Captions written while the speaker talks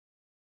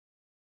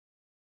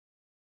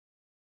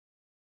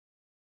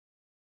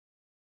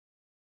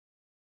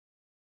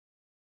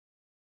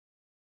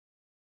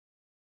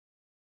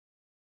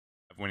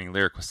Winning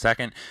Lyric was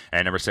second,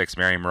 and number 6,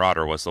 Merry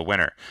Marauder, was the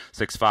winner.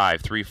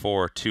 6-5,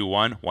 3-4, 2-1,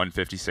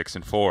 156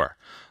 and 4.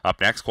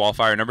 Up next,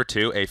 qualifier number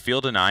 2, a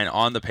field of 9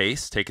 on the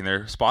pace, taking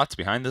their spots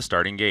behind the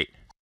starting gate.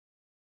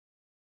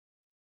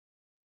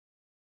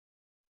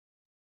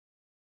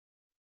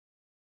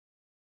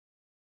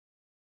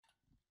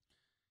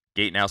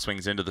 Gate now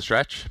swings into the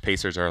stretch.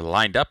 Pacers are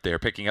lined up. They are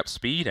picking up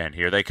speed, and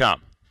here they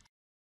come.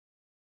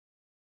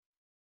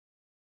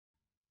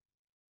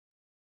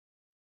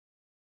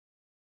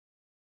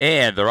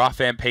 And they're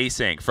off and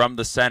pacing from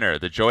the center.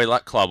 The Joy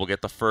Luck Club will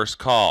get the first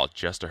call.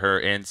 Just to her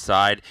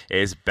inside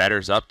is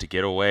Betters Up to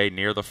get away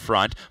near the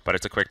front, but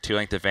it's a quick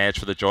 2-length advantage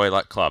for the Joy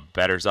Luck Club.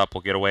 Betters Up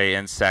will get away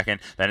in second.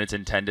 Then it's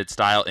Intended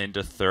Style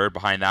into third.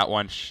 Behind that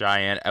one,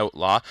 Cheyenne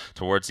Outlaw.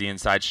 Towards the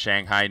inside,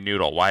 Shanghai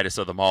Noodle. Widest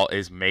of them all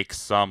is Make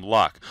Some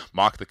Luck.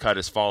 Mock the Cut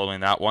is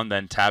following that one.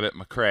 Then Tabit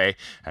McCrae.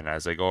 And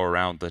as they go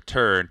around the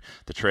turn,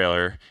 the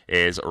trailer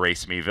is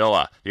Race Me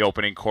Villa. The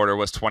opening quarter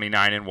was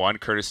 29-1,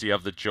 courtesy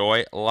of the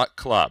Joy Luck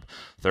Club.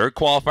 Third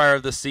qualifier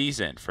of the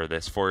season for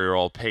this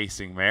 4-year-old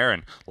pacing mare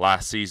and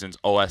last season's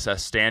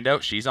OSS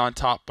standout. She's on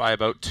top by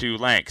about 2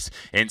 lengths.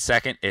 In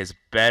second is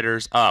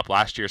Betters Up,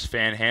 last year's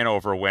Fan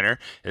Hanover winner.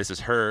 This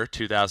is her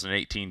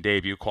 2018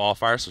 debut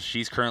qualifier, so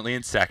she's currently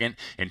in second.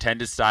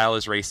 Intended Style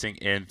is racing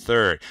in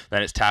third.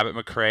 Then it's Tabit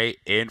McCrae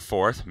in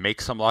fourth.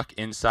 Make Some Luck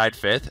inside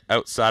fifth.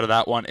 Outside of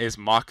that one is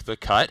Mock the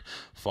Cut,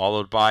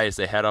 followed by, as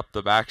they head up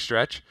the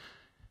backstretch,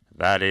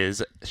 that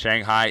is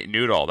Shanghai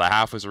Noodle. The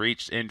half was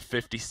reached in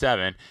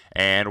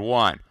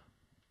 57-1.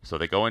 So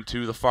they go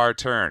into the far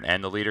turn,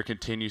 and the leader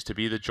continues to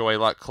be the Joy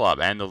Luck Club,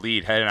 and the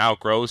lead head now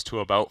grows to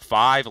about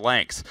 5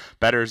 lengths.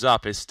 Betters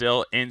Up is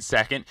still in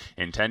second.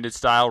 Intended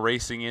Style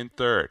racing in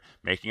third.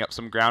 Making up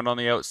some ground on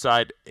the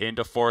outside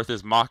into fourth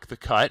is Mock the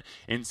Cut.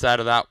 Inside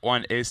of that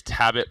one is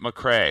Tabit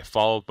McCrae,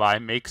 followed by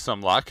Make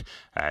Some Luck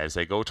as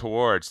they go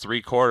towards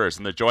 3/4,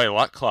 and the Joy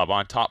Luck Club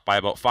on top by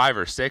about 5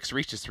 or 6,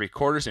 reaches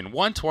 3/4 in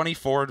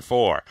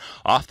 124-4.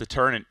 Off the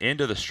turn and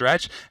into the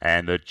stretch,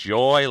 and the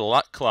Joy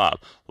Luck Club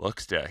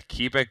looks to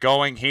keep it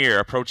going here,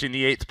 approaching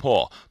the 8th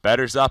pole.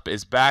 Betters Up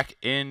is back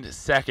in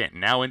second.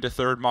 Now into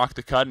third, Mock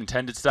the Cut.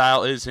 Intended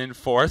Style is in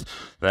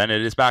fourth. Then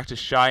it is back to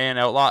Cheyenne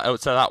Outlaw.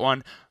 Outside that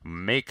one,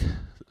 Make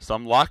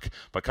Some Luck.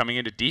 But coming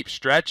into deep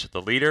stretch,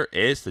 the leader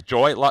is the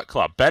Joy Luck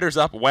Club. Betters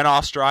Up went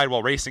off stride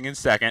while racing in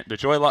second. The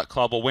Joy Luck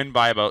Club will win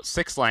by about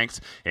 6 lengths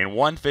in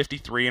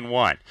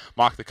 153-1.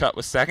 Mock the Cut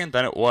was second.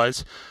 Then it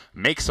was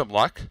Make Some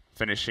Luck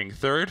finishing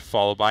third,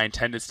 followed by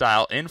Intended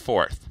Style in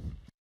fourth.